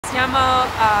Siamo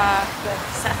a the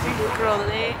Cedric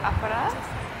Grolet opera.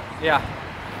 Yeah,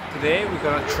 today we're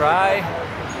gonna try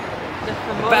the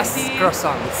best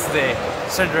croissants, the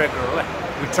Cedric Grolet.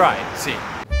 We try, see.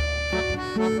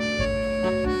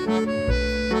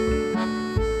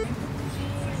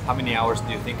 How many hours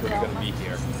do you think we're gonna be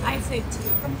here? I'd say 2.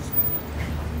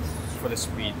 For the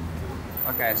speed.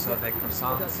 Okay, so the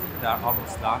croissants, they are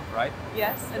almost done, right?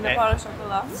 Yes, and the pain au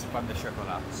chocolat. Pain de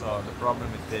chocolat. So the problem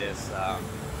with this,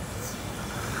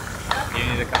 you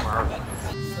need to come early.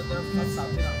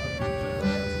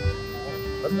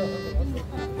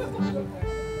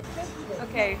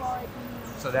 Okay.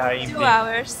 So they are in 2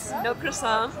 hours, no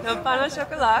croissant, no pain au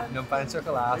chocolat. No pain de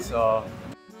chocolat, so...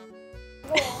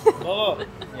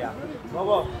 yeah.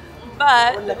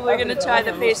 But we're gonna try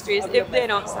the pastries if they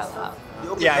don't sell out.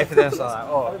 Yeah, if they don't sell out.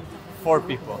 Oh, 4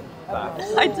 people.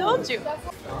 I told you.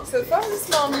 So for this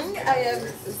morning, I have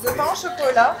the pain au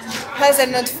chocolat,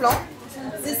 hazelnut flan.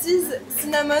 This is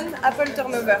cinnamon apple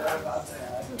turnover.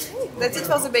 That's it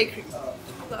for the bakery.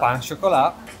 Pain de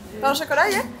chocolat. Pain au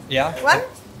chocolat, yeah? Yeah.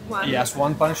 One? Yes,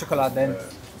 1 pain de chocolat, then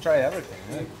try everything.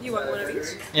 Right? You want one of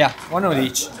each? Yeah, 1 of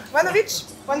each. 1 of each?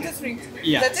 1, 2, 3.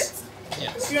 Yes. That's it?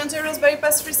 Yes. You want the raspberry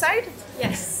pastry side?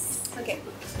 Yes. Okay.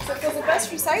 So for the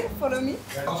pastry side, follow me.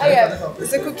 I have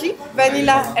the cookie,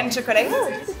 vanilla and chocolate.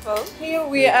 Beautiful. Here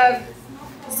we have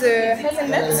the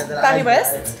hazelnut,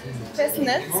 Paris-Brest,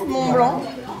 chestnut, Mont Blanc,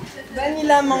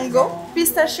 vanilla mango,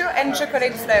 pistachio and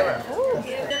chocolate flavor.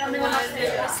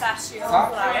 Pistachio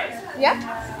flour. Yeah?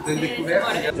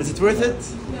 Is it worth it?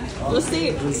 We'll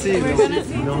see. We'll see. We're gonna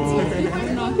see.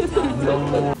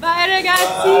 Bye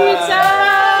ragazzi,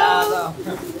 ciao!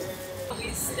 We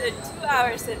stood 2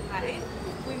 hours in line.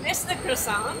 We missed the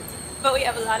croissant, but we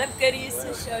have a lot of goodies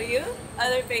to show you,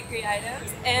 other bakery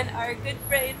items, and our good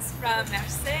friends from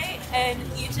Marseille and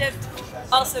Egypt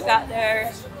also got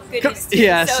their goodies too.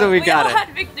 Yeah, so we got all it.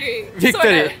 had victory.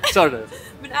 Victory, sort of.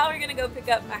 But now we're gonna go pick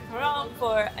up macaron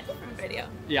for a different video.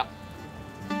 Yeah.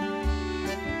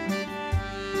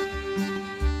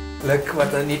 Look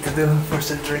what I need to do for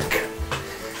some drink.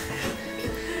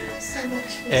 So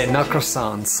much. No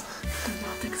croissants.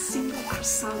 Not a single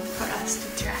croissant for us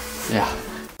to try. Yeah.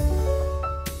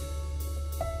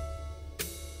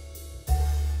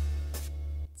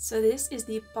 So this is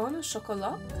the pain au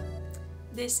chocolat.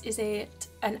 This is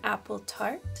an apple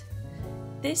tart.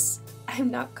 This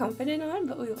I'm not confident on,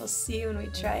 but we will see when we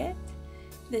try it.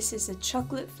 This is a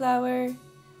chocolate flour,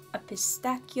 a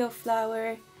pistachio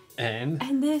flour, And?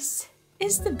 this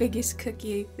is the biggest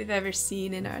cookie we've ever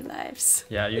seen in our lives.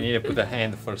 Yeah, you need to put a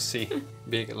hand for C.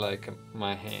 Big like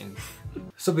my hand.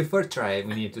 So before trying,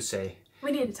 we need to say...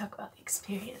 We need to talk about the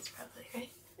experience probably, right?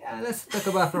 Yeah, let's talk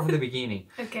about from the beginning.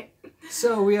 Okay.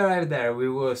 So we arrived there, we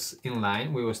was in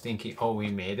line, we was thinking, oh, we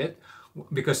made it.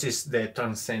 Because it's the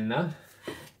Transenna.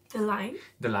 The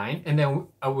line. And then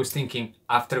I was thinking,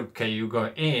 after, okay, you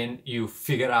go in, you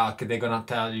figure out, they're gonna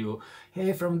tell you,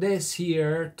 hey, from this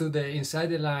here to the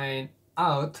inside the line,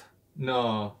 out,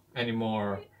 no,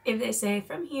 anymore. If they say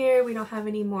from here, we don't have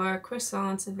any more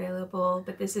croissants available,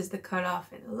 but this is the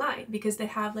cutoff in the line, because they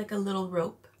have like a little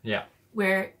rope. Yeah.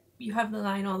 Where you have the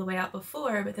line all the way out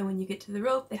before, but then when you get to the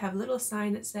rope, they have a little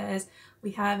sign that says,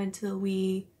 we have until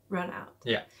we run out.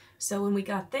 Yeah. So when we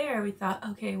got there, we thought,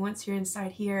 okay, once you're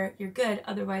inside here, you're good.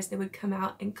 Otherwise, they would come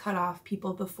out and cut off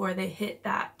people before they hit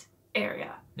that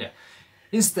area. Yeah.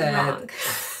 Instead,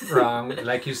 wrong.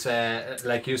 Like you said,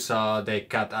 like you saw, they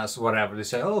cut us whatever. They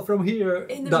say, oh, from here,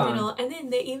 in the done. middle, and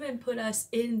then they even put us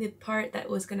in the part that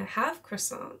was gonna have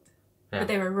croissant, Yeah. but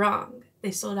they were wrong. They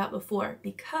sold out before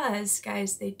because,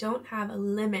 guys, they don't have a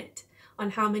limit on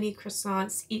how many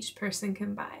croissants each person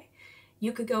can buy.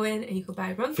 You could go in and you could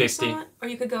buy 1 croissant, or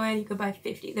you could go in and you could buy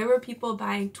 50. There were people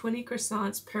buying 20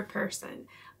 croissants per person.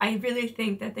 I really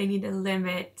think that they need to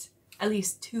limit at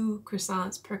least 2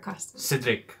 croissants per customer.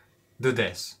 Cedric, do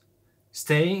this.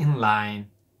 Stay in line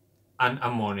on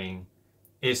a morning.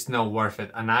 It's not worth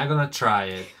it. And I'm gonna try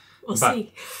it. We'll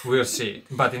see. We'll see.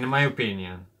 But in my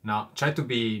opinion, now try to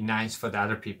be nice for the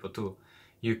other people too.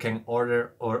 You can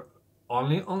order or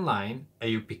only online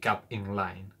and you pick up in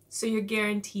line. So you're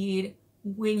guaranteed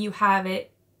when you have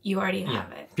it, you already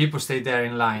have it. People stay there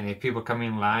in line. If people come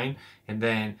in line and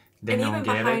then they don't even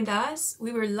get it. behind us,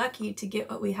 we were lucky to get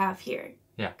what we have here.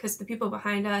 Yeah. Because the people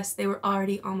behind us, they were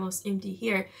already almost empty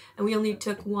here. And we only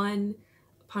took 1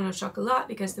 pain au chocolat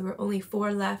because there were only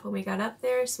 4 left when we got up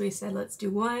there. So we said, let's do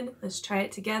 1, let's try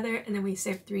it together. And then we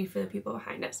saved 3 for the people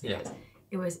behind us because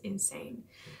it was insane.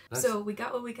 So we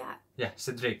got what we got. Yeah,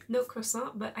 Cedric. No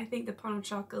croissant, but I think the pain au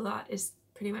chocolat is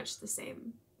pretty much the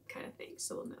same kind of thing.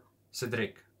 So we'll know.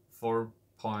 Cedric, 4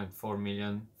 1.4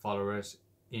 million followers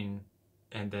in,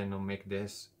 and then I'll make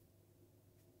this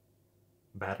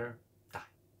better. Die.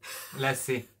 Let's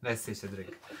see,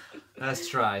 Cedric. Let's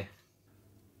try.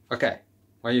 Okay,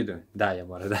 what are you doing? Dai,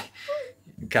 amore, dai.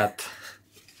 Cut.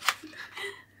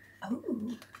 Oh,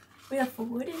 we have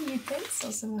wooden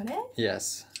utensils, amore.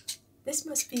 Yes. This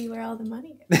must be where all the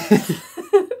money goes.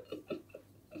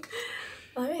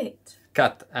 All right.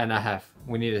 Cut and a half.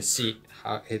 We need to see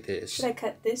how it is. Should I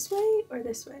cut this way or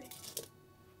this way?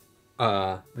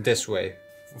 This way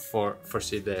for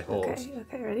see the holes.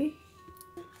 Okay, ready?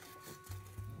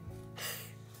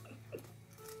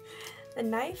 The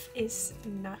knife is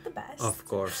not the best. Of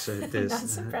course, it is. Not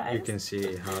surprised. You can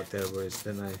see how terrible is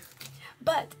the knife.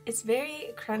 But it's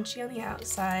very crunchy on the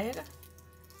outside.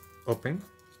 Open.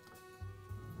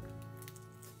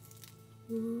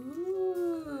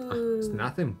 Ooh. It's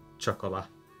nothing chocolate.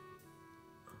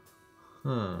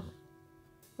 Huh.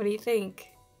 What do you think?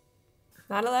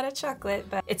 Not a lot of chocolate,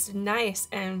 but it's nice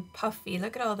and puffy.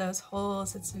 Look at all those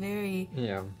holes. It's very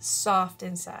soft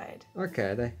inside.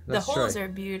 Okay, the let's holes try. are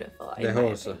beautiful. The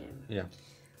holes, yeah.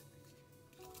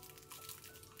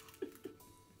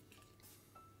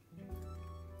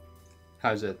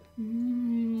 How's it?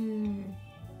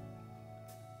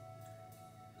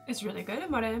 It's really good,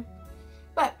 amore.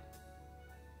 But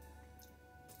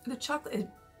the chocolate is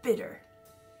bitter.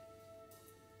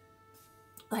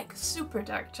 Like super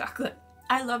dark chocolate.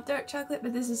 I love dark chocolate,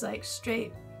 but this is like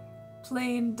straight,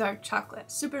 plain dark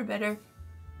chocolate. Super bitter.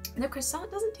 And the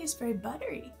croissant doesn't taste very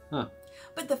buttery. Huh.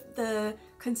 But the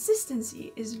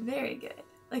consistency is very good.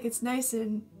 Like it's nice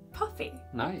and puffy.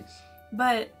 Nice.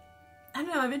 But I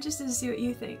don't know, I'm interested to see what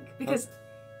you think. Because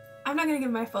I'm not going to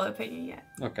give my full opinion yet.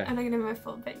 Okay. I'm not going to give my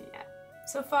full opinion yet.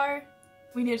 So far,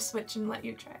 we need to switch and let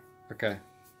you try. Okay.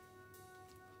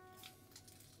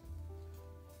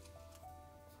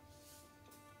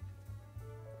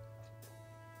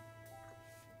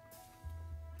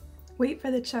 Wait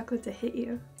for the chocolate to hit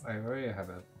you. I already have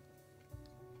it.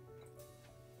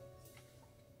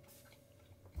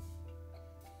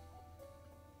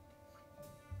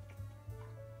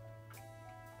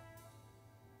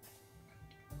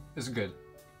 It's good.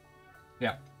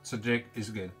 Yeah, Cedric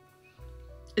is good.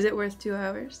 Is it worth 2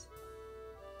 hours?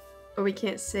 Or we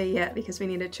can't say yet because we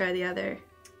need to try the other.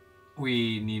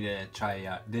 We need to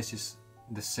try this is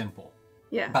the simple.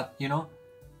 Yeah. But you know,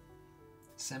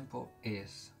 simple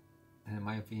is, in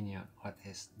my opinion, what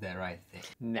is the right thing.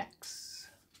 Next.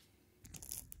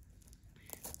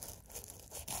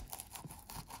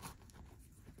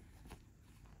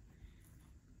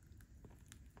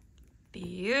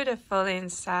 Beautiful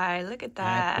inside. Look at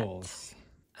that. Apples.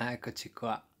 Eccoci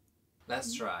qua.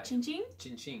 Let's try. Chin chin?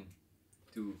 Chin chin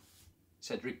to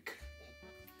Cedric.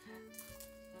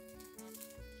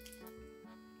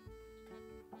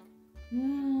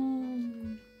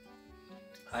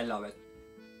 I love it.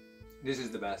 This is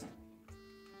the best.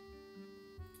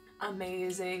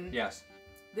 Amazing. Yes.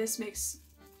 This makes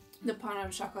the pan au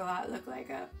chocolat look like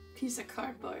a piece of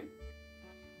cardboard.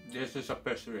 This is a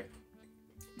pastry.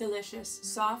 Delicious.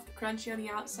 Soft, crunchy on the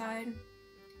outside.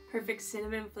 Perfect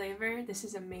cinnamon flavor. This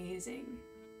is amazing.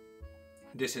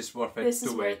 This is worth it. This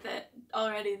is worth it.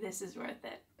 Already this is worth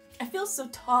it. I feel so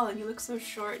tall and you look so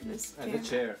short in this And camera. the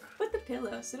chair. Put the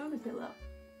pillow. Sit on the pillow.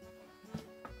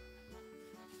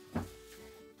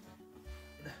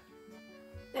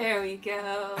 There we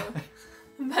go.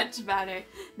 Much better.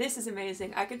 This is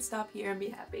amazing. I could stop here and be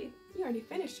happy. You already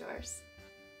finished yours.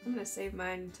 I'm gonna save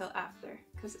mine until after,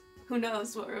 because who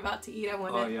knows what we're about to eat. I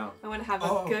wanna have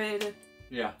a good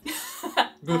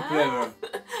Good flavor.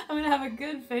 I'm gonna have a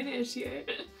good finish here.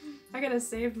 I gotta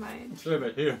save mine. Save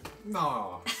it here.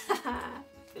 No.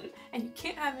 And you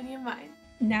can't have any of mine.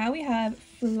 Now we have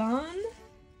flan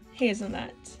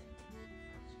hazelnut.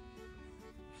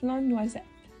 Flan noisette.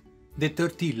 The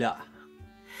tortilla.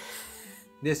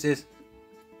 This is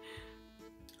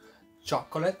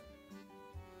chocolate.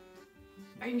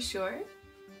 Are you sure?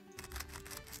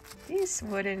 These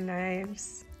wooden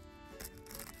knives.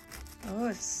 Oh,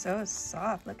 it's so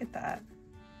soft. Look at that.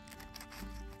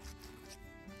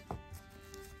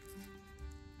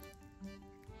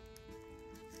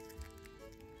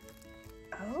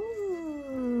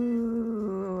 Oh,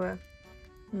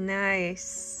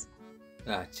 nice.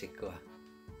 Ah, chico.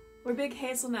 We're big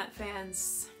hazelnut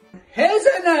fans.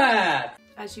 Hazelnut!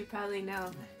 As you probably know.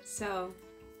 So,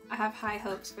 I have high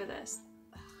hopes for this.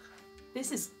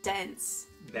 This is dense.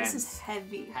 This is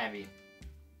heavy. Heavy.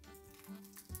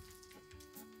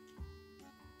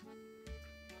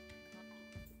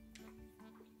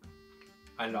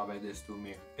 I love it. This to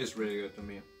me. It's really good to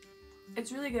me.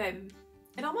 It's really good.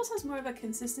 It almost has more of a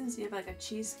consistency of like a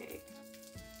cheesecake.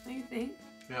 Don't you think?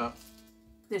 Yeah.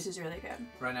 This is really good.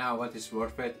 Right now, what is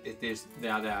worth it, it is the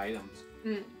other items.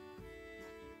 Mm.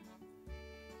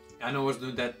 I know I was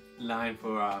doing that line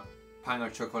for a pain au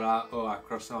chocolat or a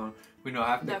croissant. We don't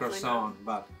have the Definitely croissant,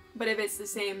 but if it's the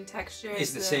same texture,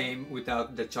 it's the same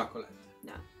without the chocolate.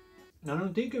 No. I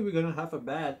don't think we're gonna have a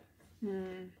bad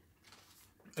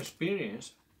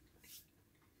experience.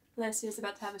 Lesio's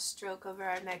about to have a stroke over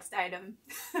our next item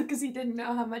because he didn't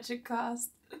know how much it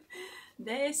cost.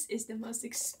 This is the most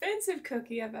expensive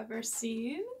cookie I've ever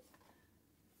seen.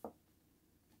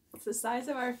 It's the size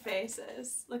of our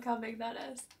faces. Look how big that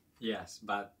is. Yes,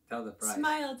 but tell the price.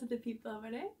 Smile to the people over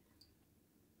there.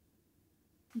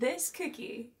 This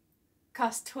cookie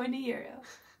cost 20 euro.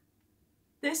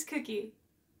 This cookie,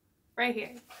 right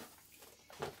here.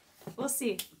 We'll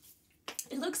see.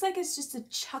 It looks like it's just a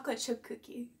chocolate chip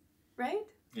cookie, right?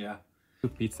 Yeah.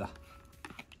 Pizza.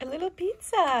 A little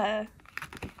pizza.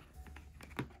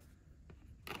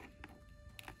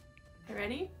 You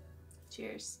ready?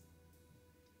 Cheers.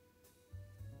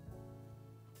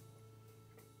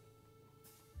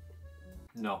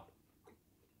 No.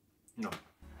 No.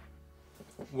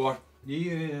 What?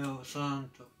 Dio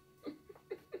santo.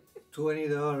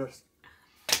 $20.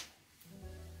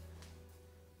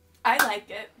 I like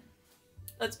it.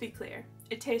 Let's be clear.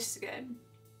 It tastes good.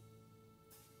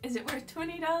 Is it worth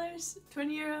 $20?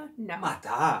 20 euro? No.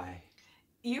 Matai.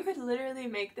 You could literally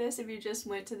make this if you just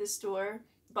went to the store,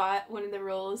 bought one of the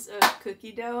rolls of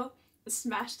cookie dough,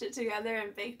 smashed it together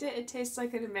and baked it. It tastes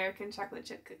like an American chocolate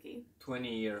chip cookie.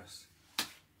 20 euros.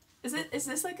 Is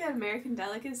this like an American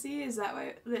delicacy? Is that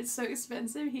why it's so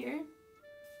expensive here?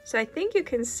 So I think you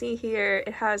can see here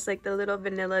it has like the little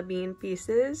vanilla bean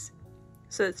pieces.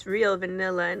 So it's real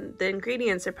vanilla and the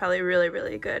ingredients are probably really,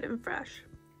 really good and fresh.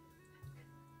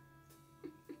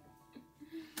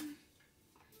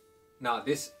 Now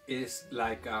this is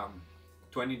like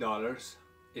 $20.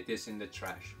 It is in the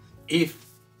trash. If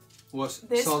was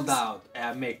sold out and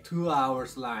I make 2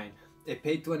 hours line, I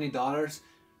paid $20.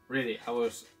 Really, I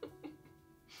was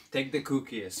take the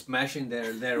cookie, smash in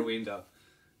their window.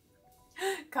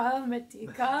 Calmity.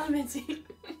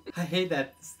 I hate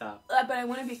that stuff. But I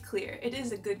want to be clear. It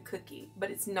is a good cookie,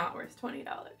 but it's not worth $20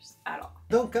 at all.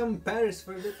 Don't come to Paris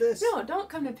for this. No, don't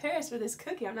come to Paris for this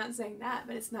cookie. I'm not saying that,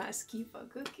 but it's not a schifo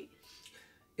cookie.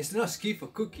 It's not a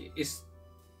schifo cookie. It's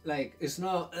like, it's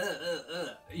not,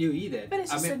 you eat it. But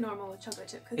it's just a normal chocolate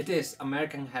chip cookie. It is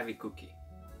American heavy cookie.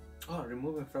 Oh,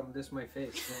 removing from this my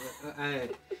face.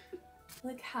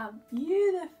 Look how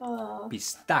beautiful.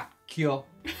 Pistachio.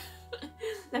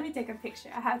 Let me take a picture.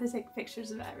 I have to take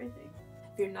pictures of everything.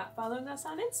 If you're not following us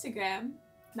on Instagram,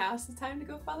 now's the time to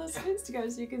go follow us on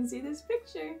Instagram so you can see this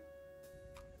picture.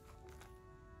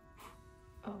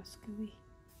 Oh, Scooby.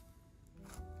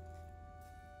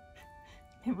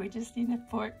 Maybe we just need a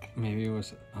fork. Maybe it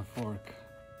was a fork.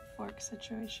 Fork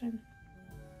situation.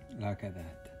 Look at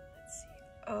that. Let's see.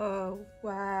 Oh,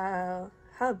 wow.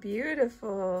 How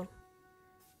beautiful.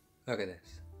 Look at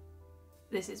this.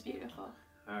 This is beautiful.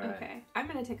 All right. Okay, I'm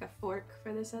gonna take a fork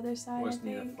for this other side. Always I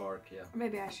need think. a fork, yeah. Or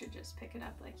maybe I should just pick it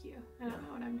up like you. I don't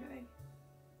know what I'm doing.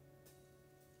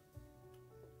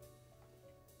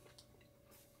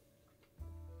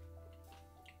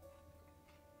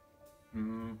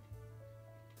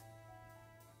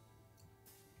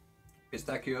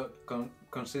 Pistachio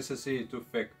consistency too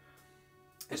thick.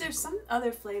 But there's some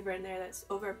other flavor in there that's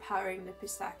overpowering the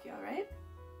pistachio, right?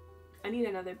 I need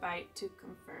another bite to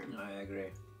confirm. I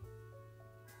agree.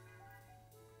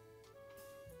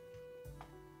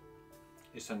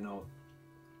 It's a no.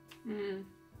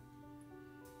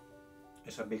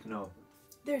 It's a big no.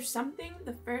 There's something,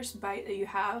 the first bite that you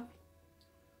have,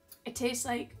 it tastes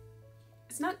like,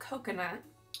 it's not coconut,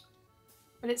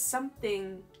 but it's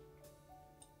something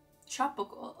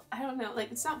tropical. I don't know,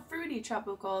 like it's not fruity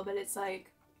tropical, but it's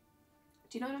like,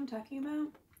 do you know what I'm talking about?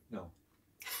 No.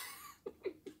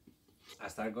 I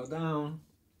start go down.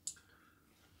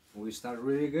 We start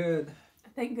really good.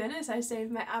 Thank goodness I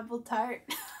saved my apple tart.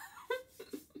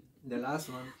 The last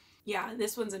one. Yeah,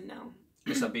 this one's a no.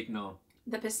 It's a big no.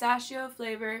 The pistachio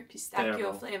flavor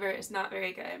is not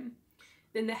very good.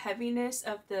 Then the heaviness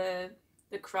of the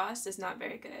crust is not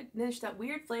very good. And there's that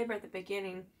weird flavor at the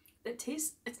beginning that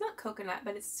tastes, it's not coconut,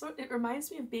 but it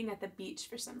reminds me of being at the beach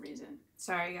for some reason.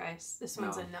 Sorry guys, this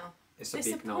one's a no. It's a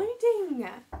big no. Disappointing.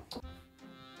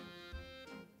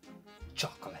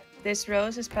 Chocolate. This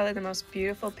rose is probably the most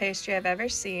beautiful pastry I've ever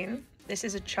seen. This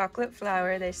is a chocolate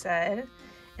flower, they said.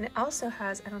 And it also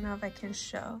has, I don't know if I can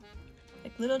show,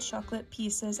 like little chocolate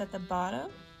pieces at the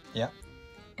bottom. Yeah.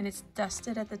 and it's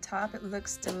dusted at the top. It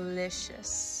looks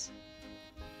delicious.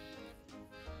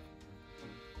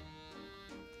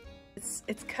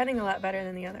 It's cutting a lot better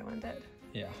than the other one did.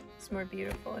 Yeah. It's more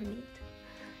beautiful and neat.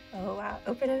 Oh wow,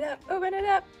 open it up, open it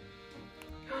up.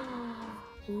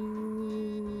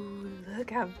 Ooh, look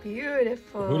how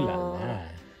beautiful. Ooh la la.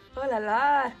 Oh la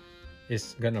la.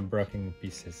 It's gonna break in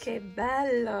pieces. Que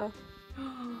bello.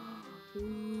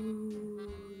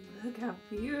 Ooh, look how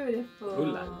beautiful. Ooh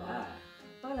la la.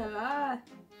 Oh la la.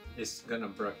 It's gonna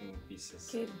break in pieces.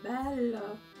 Que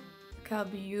bello. Look how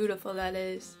beautiful that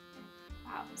is.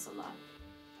 Wow, that's a lot.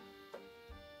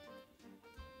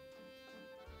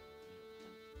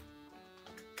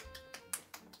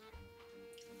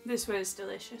 This was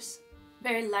delicious.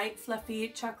 Very light, fluffy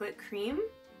chocolate cream.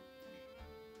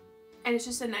 And it's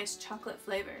just a nice chocolate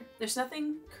flavor. There's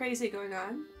nothing crazy going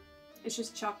on. It's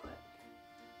just chocolate.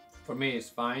 For me, it's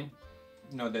fine.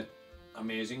 Not that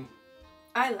amazing.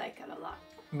 I like it a lot.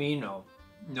 Me, no.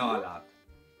 Not a lot.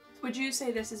 Would you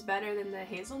say this is better than the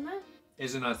hazelnut?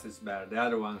 Hazelnut is better. The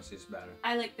other ones is better.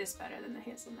 I like this better than the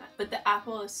hazelnut. But the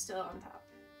apple is still on top.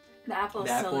 The apple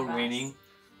is still the best. Winning.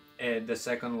 The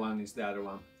second one is the other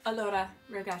one. Allora,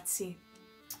 ragazzi.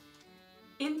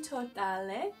 In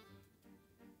totale,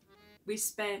 we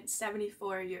spent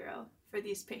 €74 for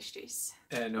these pastries.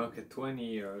 And okay,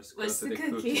 20 euros was the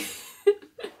cookie.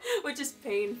 Which is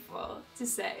painful to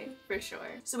say, for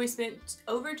sure. So we spent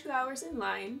over 2 hours in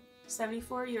line,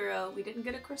 €74. We didn't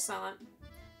get a croissant,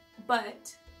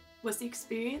 but was the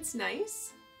experience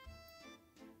nice?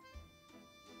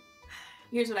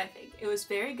 Here's what I think. It was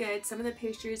very good. Some of the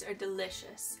pastries are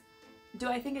delicious. Do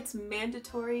I think it's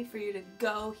mandatory for you to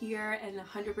go here and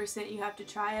 100% you have to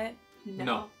try it?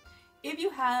 No. If you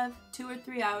have 2 or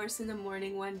 3 hours in the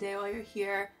morning one day while you're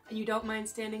here and you don't mind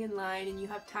standing in line and you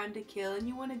have time to kill and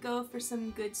you want to go for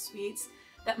some good sweets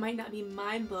that might not be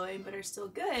mind-blowing but are still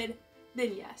good,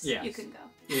 then yes, you can go.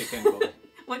 You can go.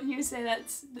 Wouldn't you say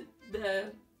that's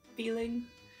the feeling?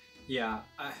 Yeah,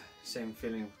 same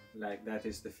feeling. Like that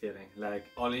is the feeling. Like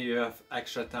only you have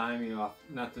extra time, you have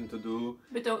nothing to do.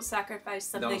 But don't sacrifice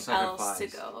something else to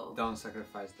go. Don't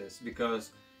sacrifice this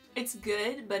because it's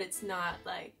good, but it's not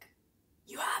like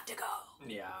you have to go.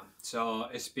 Yeah. So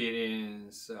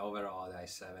experience overall, I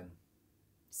 7.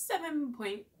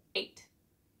 7.8.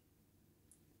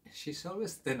 She's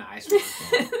always the nice one.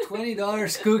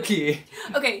 $20 cookie.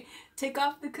 Okay, take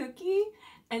off the cookie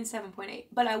and 7.8.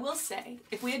 But I will say,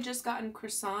 if we had just gotten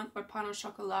croissant or pain au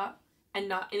chocolat and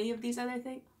not any of these other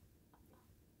things,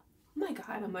 oh my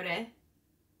god, amore.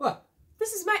 What?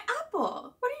 This is my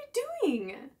apple. What are you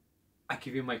doing? I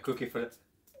give you my cookie for the...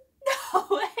 No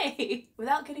way.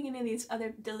 Without getting any of these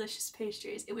other delicious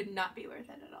pastries, it would not be worth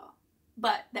it at all.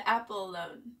 But the apple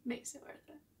alone makes it worth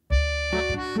it.